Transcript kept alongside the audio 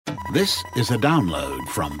This is a download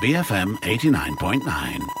from BFM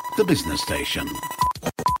 89.9, the business station.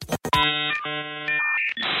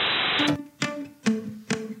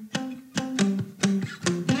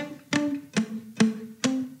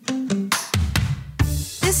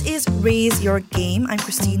 This is Raise Your Game. I'm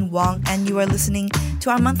Christine Wong, and you are listening to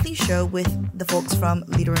our monthly show with the folks from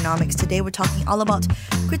Leaderonomics. Today, we're talking all about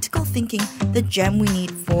critical thinking, the gem we need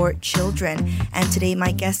for children. And today,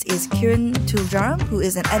 my guest is Kiran Tuljaram, who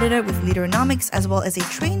is an editor with Leaderonomics, as well as a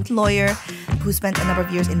trained lawyer who spent a number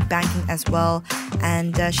of years in banking as well.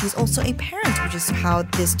 And she's also a parent, which is how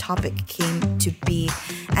this topic came to be.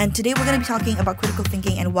 And today, we're going to be talking about critical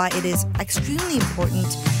thinking and why it is extremely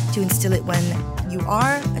important to instill it when you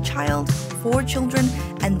are a child, for children,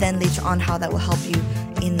 and then later on how that will help you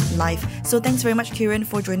in life. So thanks very much, Kiran,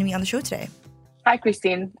 for joining me on the show today. Hi,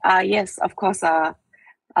 Christine. Yes, of course,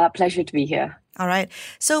 pleasure to be here. All right.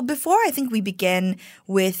 So before I think we begin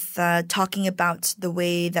with talking about the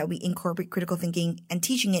way that we incorporate critical thinking and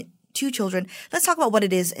teaching it to children, let's talk about what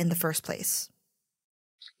it is in the first place.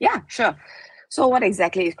 Yeah, sure. So what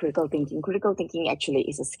exactly is critical thinking? Critical thinking actually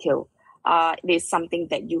is a skill. It is something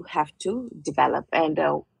that you have to develop. And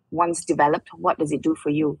once developed, what does it do for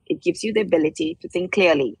you? It gives you the ability to think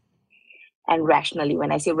clearly and rationally.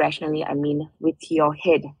 When I say rationally, I mean with your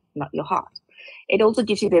head, not your heart. It also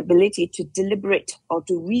gives you the ability to deliberate or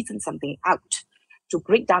to reason something out, to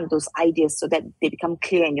break down those ideas so that they become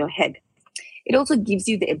clear in your head. It also gives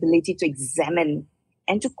you the ability to examine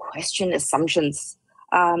and to question assumptions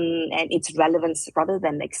and its relevance rather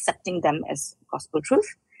than accepting them as gospel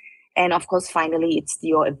truth. And of course, finally, it's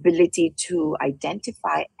your ability to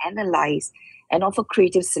identify, analyze, and offer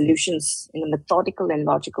creative solutions in a methodical and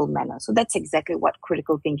logical manner. So that's exactly what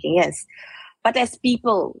critical thinking is. But as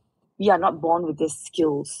people, we are not born with these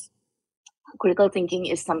skills. Critical thinking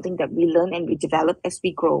is something that we learn and we develop as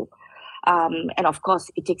we grow. And of course,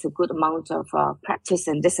 it takes a good amount of practice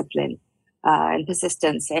and discipline and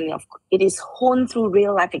persistence. And it is honed through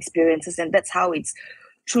real life experiences, and that's how it's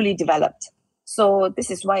truly developed. So this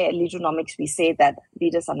is why at Leaderonomics we say that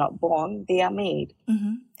leaders are not born, they are made.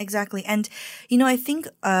 Mm-hmm, exactly. And, I think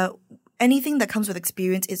anything that comes with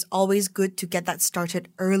experience is always good to get that started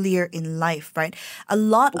earlier in life, right? A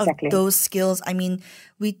lot of those skills,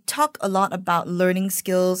 we talk a lot about learning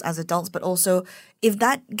skills as adults, but also if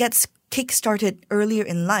that gets kick-started earlier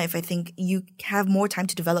in life, I think you have more time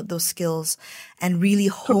to develop those skills and really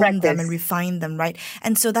hone them and refine them, right?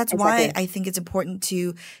 And so that's why I think it's important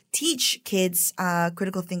to teach kids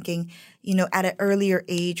critical thinking, at an earlier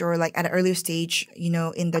age or like at an earlier stage,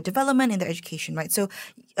 in their development, in their education, right? So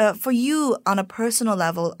for you on a personal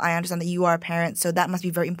level, I understand that you are a parent, so that must be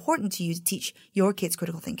very important to you to teach your kids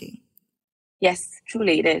critical thinking. Yes,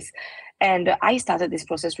 truly it is. And I started this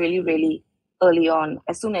process really, really early on,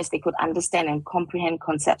 as soon as they could understand and comprehend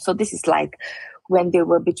concepts. So this is like when they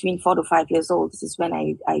were between 4 to 5 years old. This is when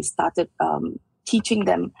I started teaching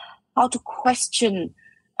them how to question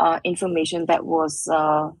information that was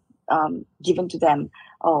given to them,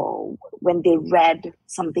 or when they read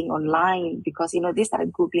something online, because they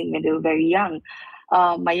started Googling when they were very young.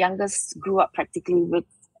 My youngest grew up practically with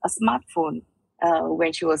a smartphone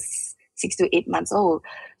when she was 6 to 8 months old.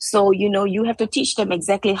 So, you have to teach them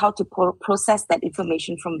exactly how to process that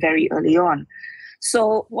information from very early on.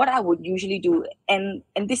 So what I would usually do, and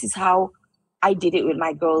this is how I did it with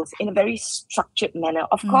my girls, in a very structured manner.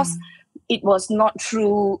 Of course, it was not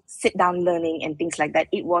through sit-down learning and things like that.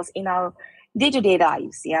 It was in our day-to-day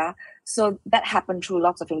lives, yeah? So that happened through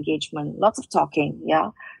lots of engagement, lots of talking,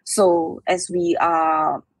 yeah? So as we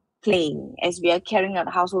are playing, as we are carrying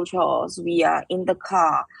out household chores, we are in the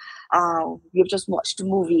car, we've just watched a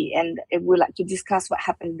movie and we like to discuss what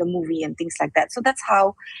happened in the movie and things like that. So that's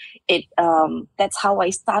how I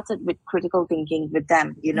started with critical thinking with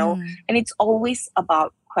them, and it's always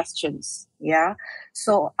about questions. Yeah.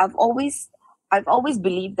 So I've always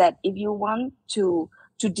believed that if you want to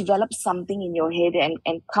develop something in your head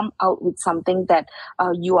and come out with something that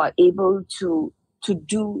you are able to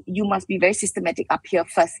do, you must be very systematic up here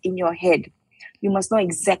first in your head. You must know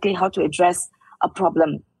exactly how to address a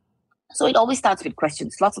problem. So it always starts with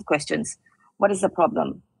questions, lots of questions. What is the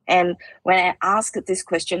problem? And when I ask this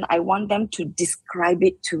question, I want them to describe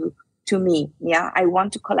it to me. Yeah. I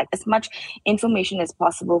want to collect as much information as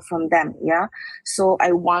possible from them. Yeah. So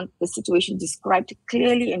I want the situation described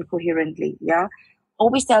clearly and coherently. Yeah.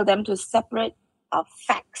 Always tell them to separate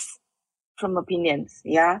facts from opinions.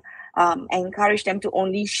 Yeah. I encourage them to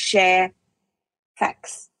only share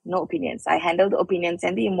facts, no opinions. I handle the opinions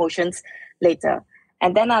and the emotions later.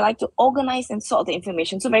 And then I like to organize and sort the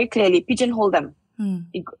information. So very clearly, pigeonhole them.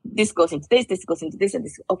 This goes into this goes into this, and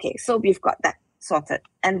this. Okay, so we've got that sorted.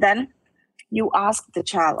 And then you ask the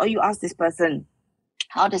child, or you ask this person,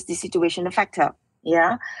 how does this situation affect her?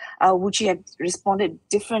 Yeah. Would she have responded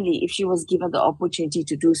differently if she was given the opportunity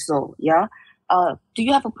to do so? Yeah. Do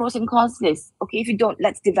you have a pros and cons list? Okay, if you don't,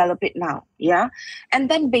 let's develop it now. Yeah. And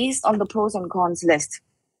then based on the pros and cons list,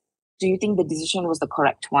 do you think the decision was the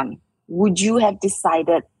correct one? Would you have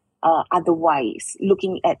decided otherwise,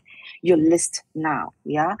 looking at your list now?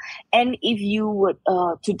 Yeah. And if you were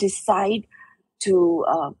to decide to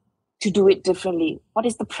do it differently, what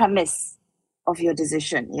is the premise of your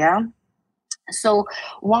decision? Yeah. So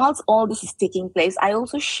whilst all this is taking place, I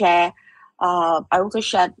also shared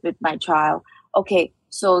with my child, okay,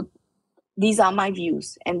 so these are my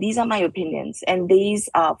views and these are my opinions, and these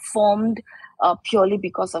are formed purely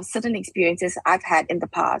because of certain experiences I've had in the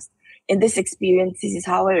past. In this experience, this is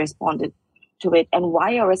how I responded to it, and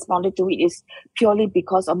why I responded to it is purely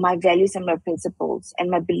because of my values and my principles and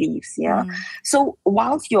my beliefs. Yeah. So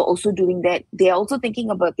whilst you're also doing that, they're also thinking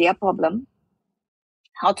about their problem,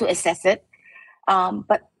 how to assess it.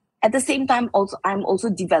 But at the same time, I'm also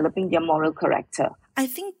developing their moral character. I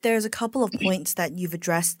think there's a couple of points that you've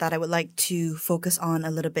addressed that I would like to focus on a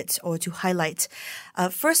little bit or to highlight.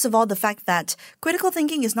 First of all, the fact that critical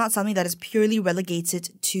thinking is not something that is purely relegated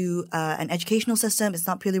to an educational system. It's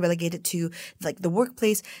not purely relegated to like the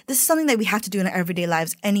workplace. This is something that we have to do in our everyday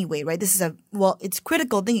lives anyway, right? This is it's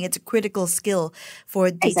critical thinking. It's a critical skill for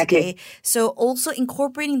day-to-day. So also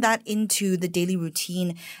incorporating that into the daily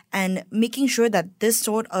routine and making sure that this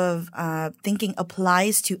sort of thinking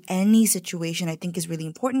applies to any situation, I think is really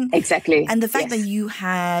important. Exactly. And the fact that you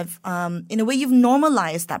have, in a way, you've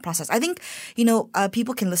normalized that process. I think,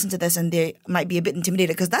 people can listen to this and they might be a bit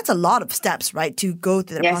intimidated because that's a lot of steps, right, to go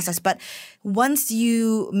through the process. But once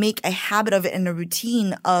you make a habit of it and a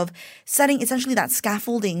routine of setting essentially that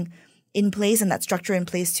scaffolding in place and that structure in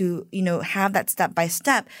place to, have that step by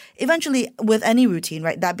step, eventually with any routine,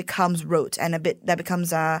 right, that becomes rote and that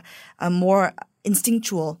becomes a more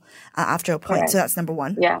instinctual after a point. Correct. So that's number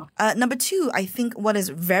one. Yeah. Number two, I think what is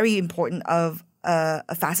very important of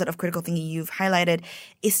a facet of critical thinking you've highlighted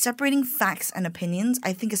is separating facts and opinions.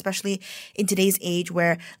 I think especially in today's age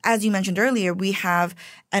where, as you mentioned earlier, we have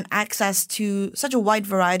an access to such a wide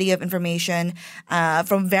variety of information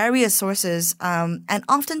from various sources. And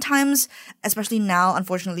oftentimes, especially now,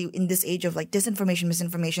 unfortunately, in this age of like disinformation,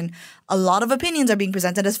 misinformation, a lot of opinions are being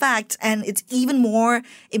presented as facts. And it's even more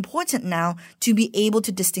important now to be able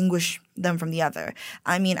to distinguish them from the other.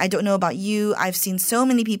 I mean, I don't know about you. I've seen so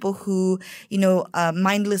many people who,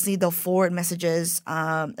 mindlessly they'll forward messages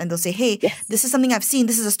and they'll say, hey, this is something I've seen.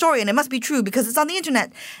 This is a story and it must be true because it's on the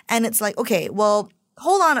internet. And it's like, okay, well,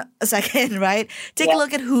 hold on a second, right? Take a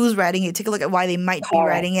look at who's writing it. Take a look at why they might be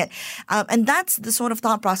writing it. And that's the sort of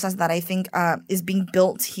thought process that I think is being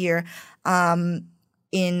built here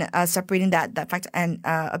in separating that fact and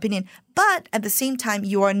opinion. But at the same time,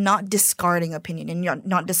 you are not discarding opinion and you're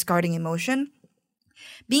not discarding emotion.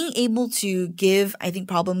 Being able to give, I think,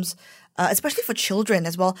 problems, especially for children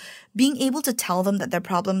as well, being able to tell them that their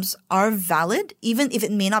problems are valid, even if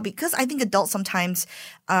it may not be. Because I think adults sometimes,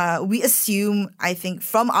 we assume, I think,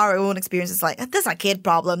 from our own experiences, like, that's a kid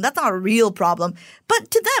problem. That's not a real problem.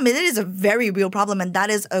 But to them, it is a very real problem. And that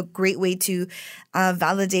is a great way to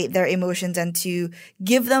validate their emotions and to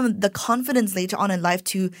give them the confidence later on in life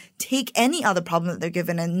to take any other problem that they're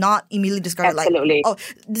given and not immediately discard it like, oh,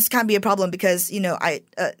 this can't be a problem because,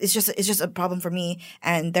 it's just a problem for me.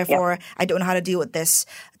 And therefore, I don't know how to deal with this.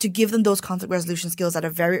 To give them those conflict resolution skills at a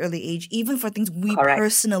very early age, even for things we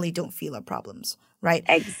personally don't feel are problems, right?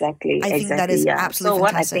 Exactly. I think that is absolutely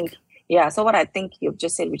fantastic. So what I think you've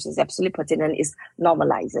just said, which is absolutely pertinent, is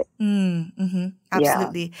normalize it.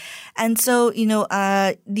 Absolutely. Yeah. And so,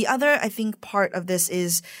 the other, I think, part of this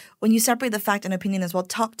is when you separate the fact and opinion as well,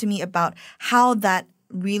 talk to me about how that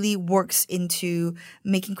really works into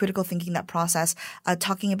making critical thinking that process,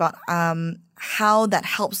 talking about how that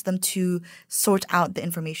helps them to sort out the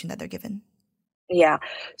information that they're given. Yeah.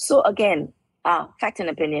 So again, fact and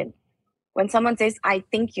opinion. When someone says, I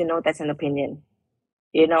think that's an opinion,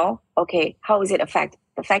 okay, how is it a fact?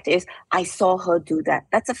 The fact is, I saw her do that.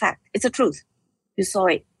 That's a fact. It's a truth. You saw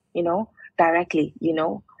it, directly,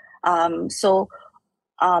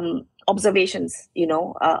 observations,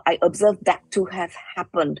 I observed that to have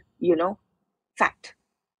happened, fact,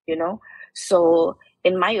 So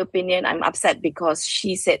in my opinion, I'm upset because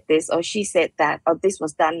she said this or she said that, or this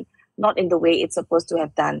was done not in the way it's supposed to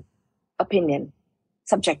have done. Opinion,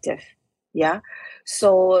 subjective. Yeah.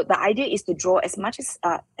 So the idea is to draw as much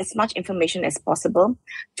information as possible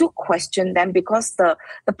to question them, because the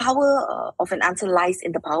power of an answer lies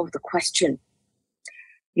in the power of the question.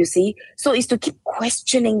 You see, so it's to keep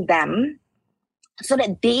questioning them so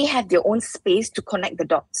that they have their own space to connect the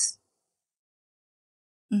dots.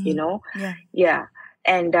 Yeah.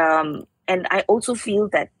 And I also feel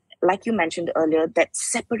that, like you mentioned earlier, that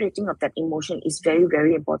separating of that emotion is very,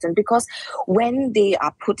 very important, because when they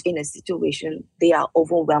are put in a situation, they are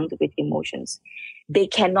overwhelmed with emotions. They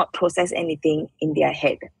cannot process anything in their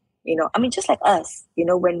head. Just like us,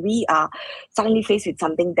 when we are suddenly faced with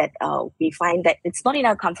something that we find that it's not in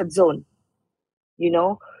our comfort zone,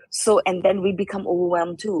 so, and then we become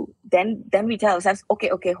overwhelmed too. Then we tell ourselves,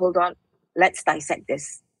 okay, hold on, let's dissect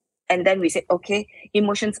this. And then we say, okay,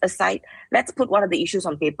 emotions aside, let's put what are the issues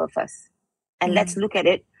on paper first. And let's look at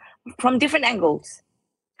it from different angles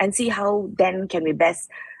and see how then can we best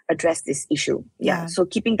address this issue. Yeah. So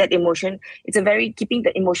keeping that emotion, keeping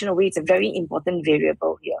the emotion away, it's a very important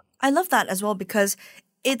variable here. I love that as well, because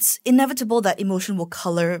it's inevitable that emotion will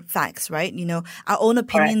color facts, right? Our own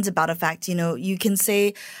opinions about a fact. You can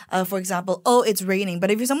say, for example, oh, it's raining.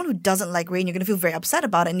 But if you're someone who doesn't like rain, you're going to feel very upset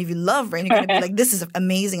about it. And if you love rain, you're going to be like, this is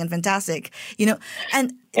amazing and fantastic,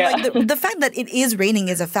 And like the fact that it is raining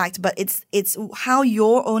is a fact, but it's how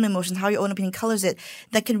your own emotions, how your own opinion colors it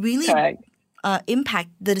that can really impact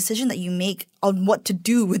the decision that you make on what to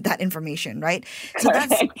do with that information, right? So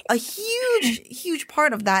that's a huge, huge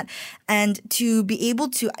part of that. And to be able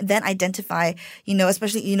to then identify,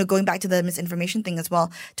 especially, going back to the misinformation thing as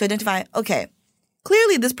well, to identify, okay,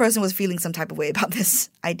 clearly this person was feeling some type of way about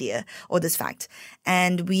this idea or this fact.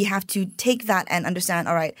 And we have to take that and understand,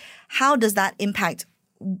 all right, how does that impact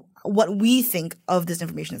what we think of this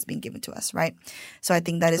information that's being given to us, right? So I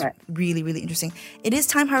think that is really, really interesting. It is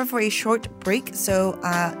time, however, for a short break, so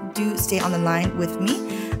do stay on the line with me.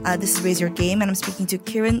 This is Raise Your Game, and I'm speaking to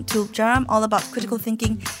Kiran Tuljaram all about critical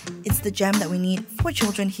thinking. It's the gem that we need for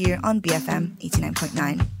children here on BFM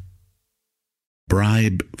 89.9.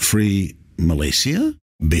 Bribe-free Malaysia?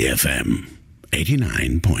 BFM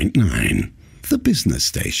 89.9, the business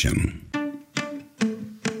station.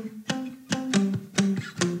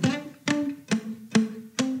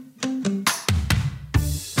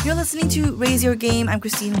 You're listening to Raise Your Game. I'm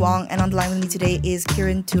Christine Wong, and on the line with me today is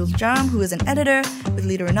Kiran Tuljaram, who is an editor with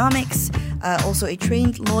Leaderonomics, also a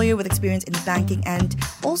trained lawyer with experience in banking, and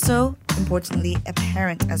also, importantly, a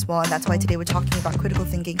parent as well. And that's why today we're talking about critical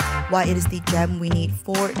thinking, why it is the gem we need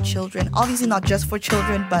for children. Obviously not just for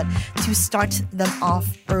children, but to start them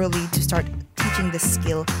off early, to start teaching this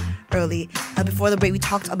skill early. Before the break, we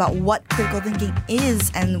talked about what critical thinking is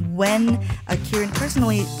and when Kiran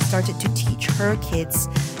personally started to teach her kids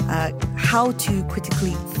how to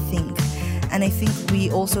critically think. And I think we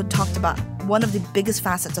also talked about one of the biggest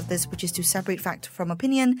facets of this, which is to separate fact from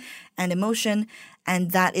opinion and emotion.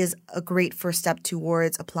 And that is a great first step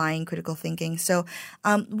towards applying critical thinking. So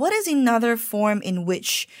what is another form in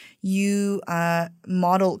which you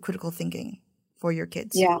model critical thinking for your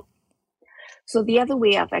kids? Yeah. So the other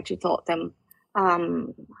way I've actually taught them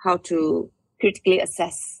how to critically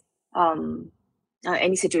assess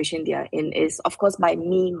any situation they are in is, of course, by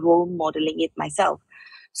me role modeling it myself.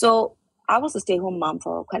 So I was a stay-at-home mom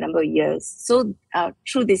for quite a number of years. So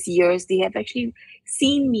through these years, they have actually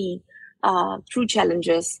seen me through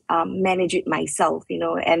challenges manage it myself,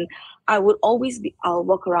 and I would always I'll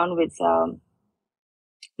walk around with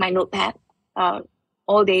my notepad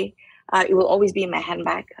all day. It will always be in my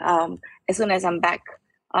handbag. As soon as I'm back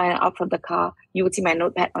out from the car, you would see my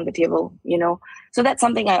notepad on the table, So that's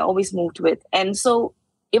something I always moved with. And so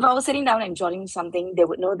if I was sitting down and jotting something, they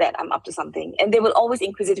would know that I'm up to something. And they will always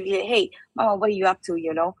inquisitively say, hey, Mama, what are you up to,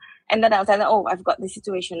 And then I'll tell them, oh, I've got this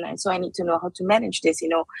situation, and so I need to know how to manage this,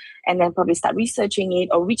 And then probably start researching it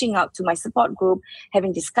or reaching out to my support group,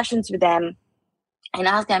 having discussions with them, and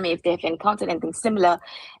ask them if they've encountered anything similar.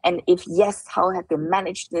 And if yes, how have they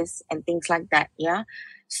managed this and things like that, yeah?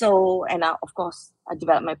 So, and of course, I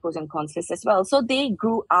developed my pros and cons list as well. So they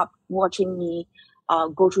grew up watching me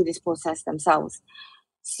go through this process themselves.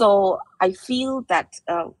 So I feel that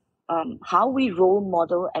how we role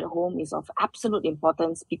model at home is of absolute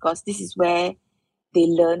importance, because this is where they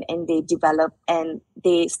learn and they develop and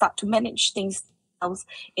they start to manage things themselves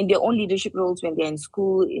in their own leadership roles when they're in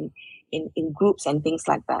school, in groups and things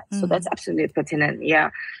like that. So that's absolutely pertinent.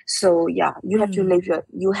 Yeah. So yeah, you have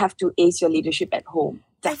to ace your leadership at home,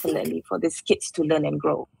 definitely, for these kids to learn and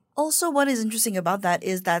grow. Also, what is interesting about that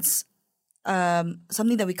is that's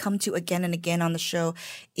something that we come to again and again on the show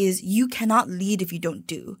is you cannot lead if you don't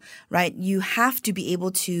do, right? You have to be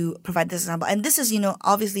able to provide this example. And this is,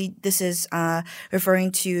 obviously this is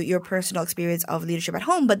referring to your personal experience of leadership at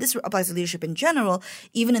home, but this applies to leadership in general,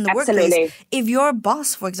 even in the workplace. If your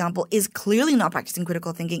boss, for example, is clearly not practicing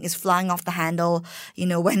critical thinking, is flying off the handle,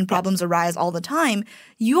 when problems arise all the time,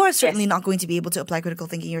 you are certainly not going to be able to apply critical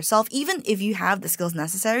thinking yourself. Even if you have the skills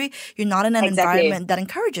necessary, you're not in an environment that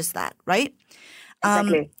encourages that, right?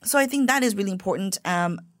 So I think that is really important.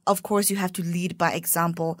 Of course, you have to lead by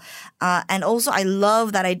example. And also, I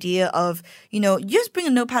love that idea of, just bring a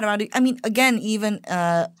notepad around. I mean, again, even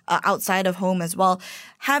outside of home as well,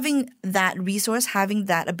 having that resource, having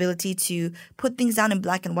that ability to put things down in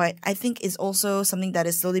black and white, I think is also something that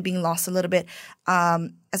is slowly being lost a little bit,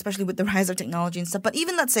 especially with the rise of technology and stuff. But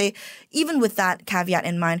even, let's say, even with that caveat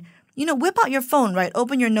in mind, whip out your phone, right?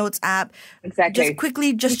 Open your notes app. Exactly. Just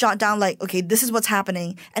quickly jot down okay, this is what's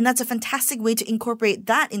happening. And that's a fantastic way to incorporate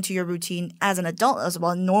that into your routine as an adult as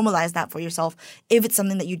well. Normalize that for yourself if it's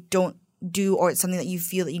something that you don't do or it's something that you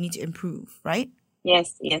feel that you need to improve, right?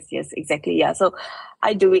 Yes, exactly. Yeah. So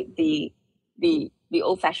I do it the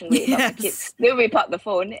old-fashioned way about my kids. They whip out the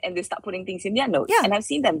phone and they start putting things in their notes. Yeah. And I've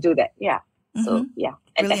seen them do that. Yeah. Mm-hmm. So, yeah.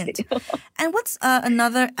 Brilliant. And what's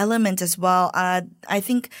another element as well? I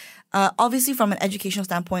think obviously from an educational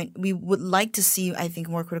standpoint, we would like to see, I think,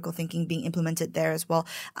 more critical thinking being implemented there as well.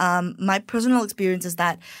 My personal experience is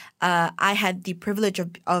that I had the privilege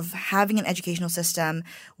of having an educational system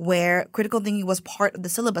where critical thinking was part of the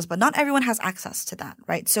syllabus, but not everyone has access to that,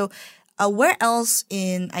 right? So where else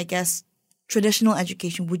in, I guess, traditional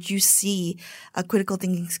education would you see critical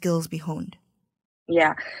thinking skills be honed?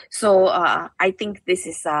 Yeah, so I think this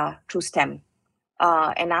is through STEM,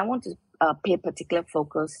 and I want to pay particular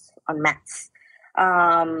focus on maths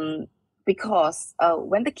because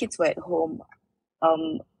when the kids were at home,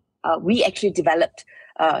 we actually developed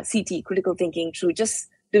CT, critical thinking, through just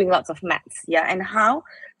doing lots of maths, and how?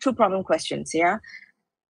 Through problem questions,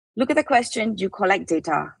 Look at the question, you collect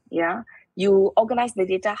data, You organize the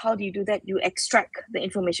data. How do you do that? You extract the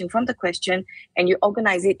information from the question and you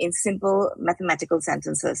organize it in simple mathematical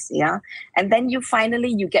sentences. And then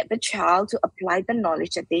you get the child to apply the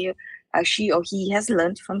knowledge that she or he has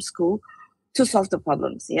learned from school to solve the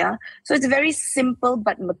problems. So it's a very simple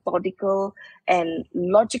but methodical and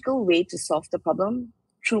logical way to solve the problem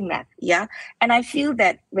through math. And I feel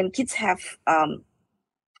that when kids have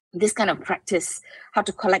this kind of practice, how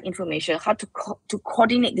to collect information, how to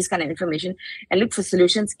coordinate this kind of information and look for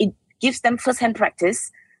solutions, it gives them first-hand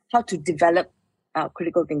practice how to develop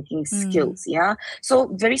critical thinking skills.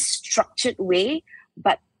 So very structured way,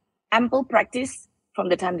 but ample practice from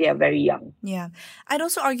the time they are very young. Yeah. I'd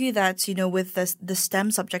also argue that, with the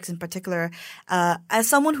STEM subjects in particular, as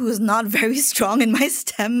someone who is not very strong in my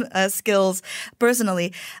STEM skills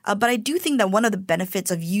personally, but I do think that one of the benefits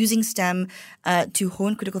of using STEM to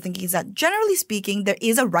hone critical thinking is that generally speaking, there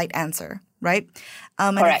is a right answer. Right?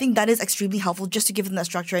 And I think that is extremely helpful just to give them that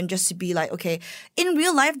structure and just to be like, okay, in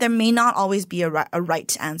real life, there may not always be a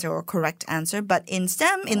right answer or correct answer, but in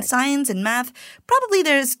STEM, in science, in math, probably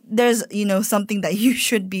there's something that you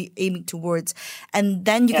should be aiming towards. And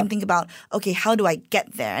then you can think about, okay, how do I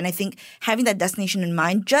get there? And I think having that destination in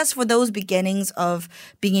mind just for those beginnings of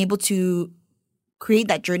being able to create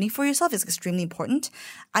that journey for yourself is extremely important.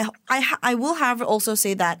 I will, however, also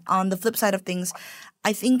say that on the flip side of things,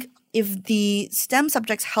 I think if the STEM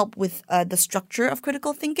subjects help with the structure of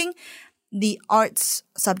critical thinking, the arts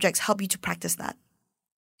subjects help you to practice that.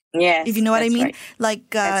 Yes, if you know what I mean. Right.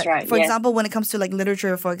 For example, when it comes to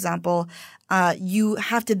literature, for example, you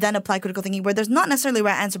have to then apply critical thinking where there's not necessarily a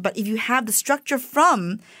right answer, but if you have the structure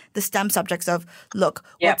from the STEM subjects of, look,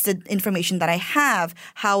 what's the information that I have?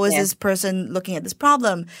 How is this person looking at this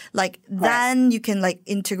problem? Then you can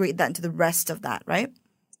integrate that into the rest of that, right?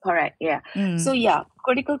 Correct. Yeah. So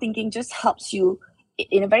critical thinking just helps you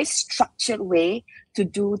in a very structured way to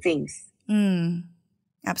do things.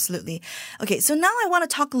 Absolutely. Okay. So now I want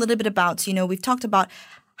to talk a little bit about, we've talked about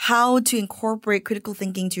how to incorporate critical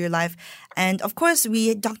thinking to your life. And of course,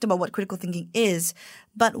 we talked about what critical thinking is,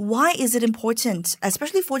 but why is it important,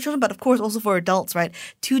 especially for children, but of course also for adults, right,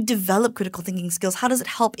 to develop critical thinking skills? How does it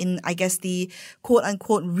help in, I guess, the quote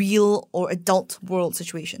unquote real or adult world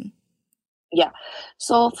situation? Yeah.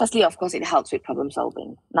 So firstly, of course, it helps with problem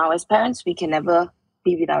solving. Now, as parents, we can never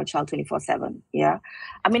be with our child 24/7.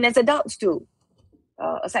 I mean, as adults too,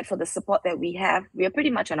 aside for the support that we have, we are pretty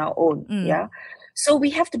much on our own. So we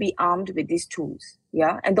have to be armed with these tools.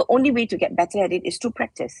 And the only way to get better at it is through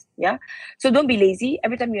practice. So don't be lazy.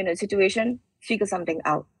 Every time you're in a situation, figure something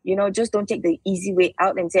out. Just don't take the easy way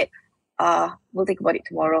out and say, we'll think about it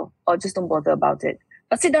tomorrow, or just don't bother about it.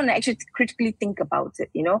 But sit down and actually critically think about it,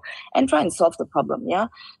 and try and solve the problem. Yeah.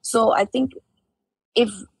 So I think if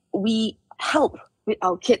we help with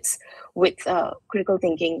our kids with critical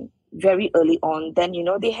thinking very early on, then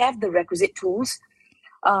they have the requisite tools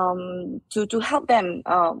to help them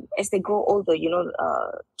as they grow older,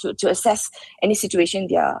 to assess any situation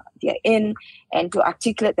they're in, and to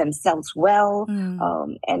articulate themselves well,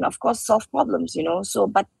 and of course solve problems, so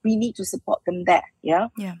but we need to support them there. Yeah.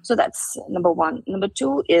 So that's number one. Number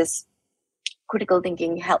two is critical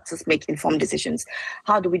thinking helps us make informed decisions.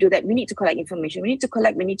 How do we do that? We need to collect information. We need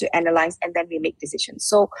to analyze, and then we make decisions.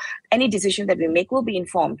 So any decision that we make will be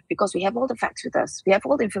informed because we have all the facts with us. We have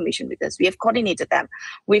all the information with us. We have coordinated them.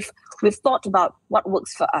 We've thought about what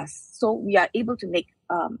works for us. So we are able to make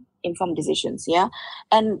informed decisions. Yeah.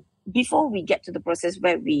 And before we get to the process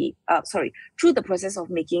where through the process of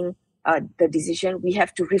making the decision, we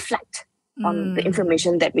have to reflect on the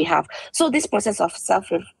information that we have. So this process of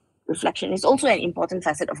self-reflection is also an important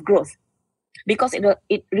facet of growth because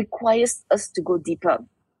it requires us to go deeper.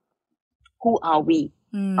 Who are we?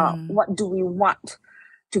 What do we want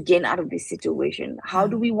to gain out of this situation? How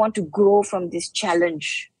do we want to grow from this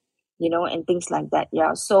challenge? And things like that.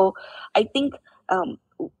 Yeah. So I think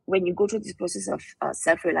when you go through this process of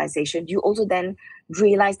self-realization, you also then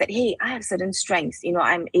realize that, hey, I have certain strengths.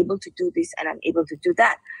 I'm able to do this and I'm able to do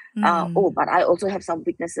that. But I also have some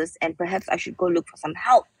weaknesses, and perhaps I should go look for some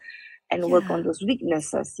help and work on those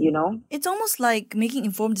weaknesses, It's almost like making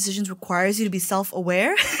informed decisions requires you to be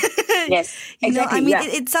self-aware. Yes, exactly.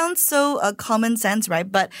 It sounds so common sense,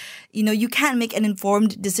 right? But, you can't make an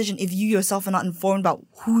informed decision if you yourself are not informed about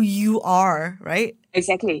who you are, right?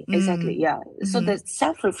 Exactly, yeah. So the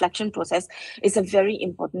self-reflection process is a very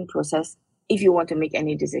important process if you want to make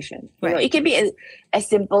any decision. Right. It can be as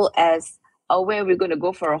simple as where we're going to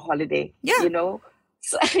go for a holiday,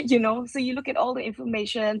 So, so you look at all the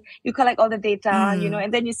information, you collect all the data,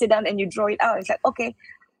 and then you sit down and you draw it out. It's like, okay,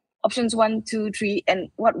 options 1, 2, 3, and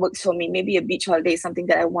what works for me? Maybe a beach holiday is something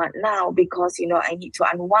that I want now because, I need to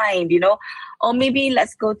unwind, or maybe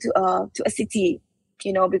let's go to a city,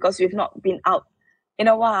 because we've not been out in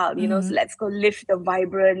a while, so let's go live the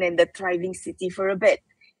vibrant and the thriving city for a bit,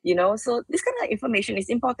 so this kind of information is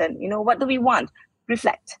important. What do we want?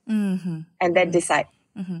 Reflect and then decide.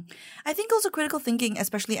 I think also critical thinking,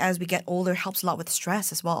 especially as we get older, helps a lot with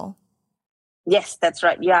stress as well. Yes, that's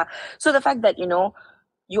right. Yeah. So the fact that,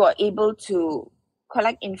 you are able to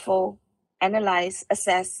collect info, analyze,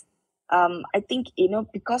 assess, I think,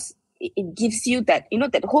 because it gives you that,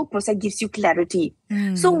 that whole process gives you clarity.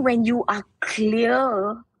 So when you are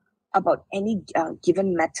clear about any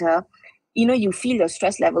given matter, you feel your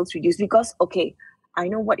stress levels reduce because, okay, I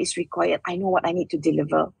know what is required. I know what I need to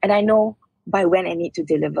deliver. And I know by when I need to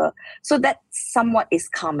deliver. So that somewhat is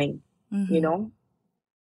calming,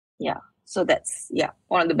 Yeah. So that's,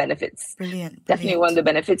 one of the benefits. Brilliant. Definitely one of the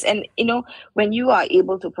benefits. And, when you are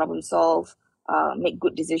able to problem solve, make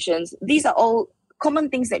good decisions, these are all common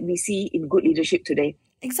things that we see in good leadership today.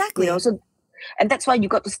 Exactly. And that's why you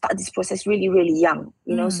got to start this process really, really young,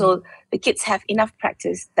 so the kids have enough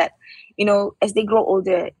practice that, as they grow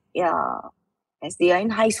older, as they are in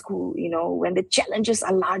high school, when the challenges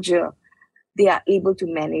are larger, they are able to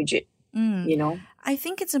manage it, I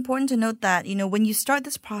think it's important to note that, when you start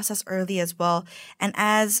this process early as well, and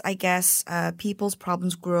as, I guess, people's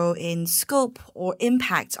problems grow in scope or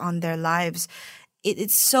impact on their lives,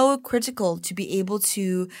 it's so critical to be able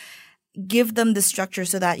to give them the structure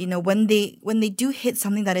so that, when they do hit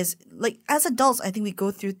something that is, like, as adults, I think we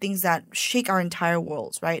go through things that shake our entire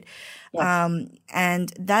worlds, right? Yes.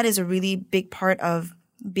 And that is a really big part of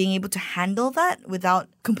being able to handle that without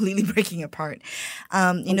completely breaking apart.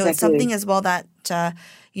 Exactly. It's something as well that,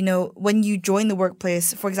 when you join the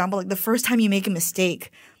workplace, for example, like the first time you make a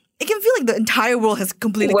mistake, it can feel like the entire world has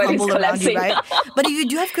completely crumbled around you, right? But if you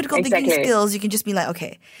do have critical thinking skills, you can just be like,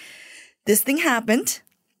 okay, this thing happened.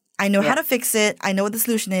 I know how to fix it. I know what the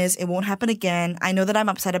solution is. It won't happen again. I know that I'm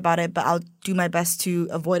upset about it, but I'll do my best to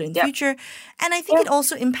avoid it in the future. And I think it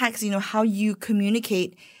also impacts, how you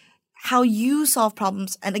communicate, how you solve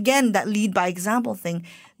problems. And again, that lead by example thing.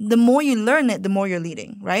 The more you learn it, the more you're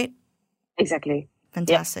leading, right? Exactly.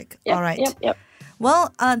 Fantastic. Yep. All right. Yep.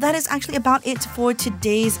 Well, that is actually about it for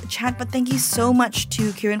today's chat. But thank you so much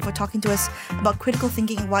to Kieran for talking to us about critical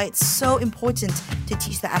thinking and why it's so important to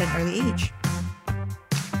teach that at an early age.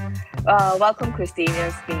 Welcome, Christine.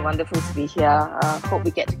 It's been wonderful to be here. Hope we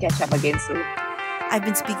get to catch up again soon. I've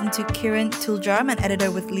been speaking to Kiran Tuljaram, an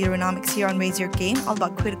editor with Leaderonomics here on Raise Your Game, all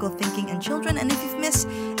about critical thinking and children. And if you've missed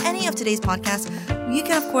any of today's podcasts, you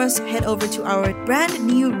can, of course, head over to our brand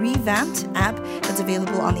new revamped app that's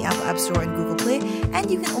available on the Apple App Store and Google Play. And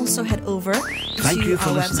you can also head over to our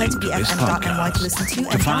website, bfm.my, to listen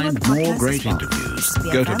to find more great interviews.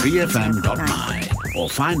 Go to bfm.my or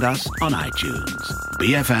find us on iTunes.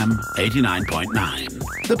 BFM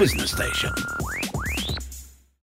 89.9, the business station.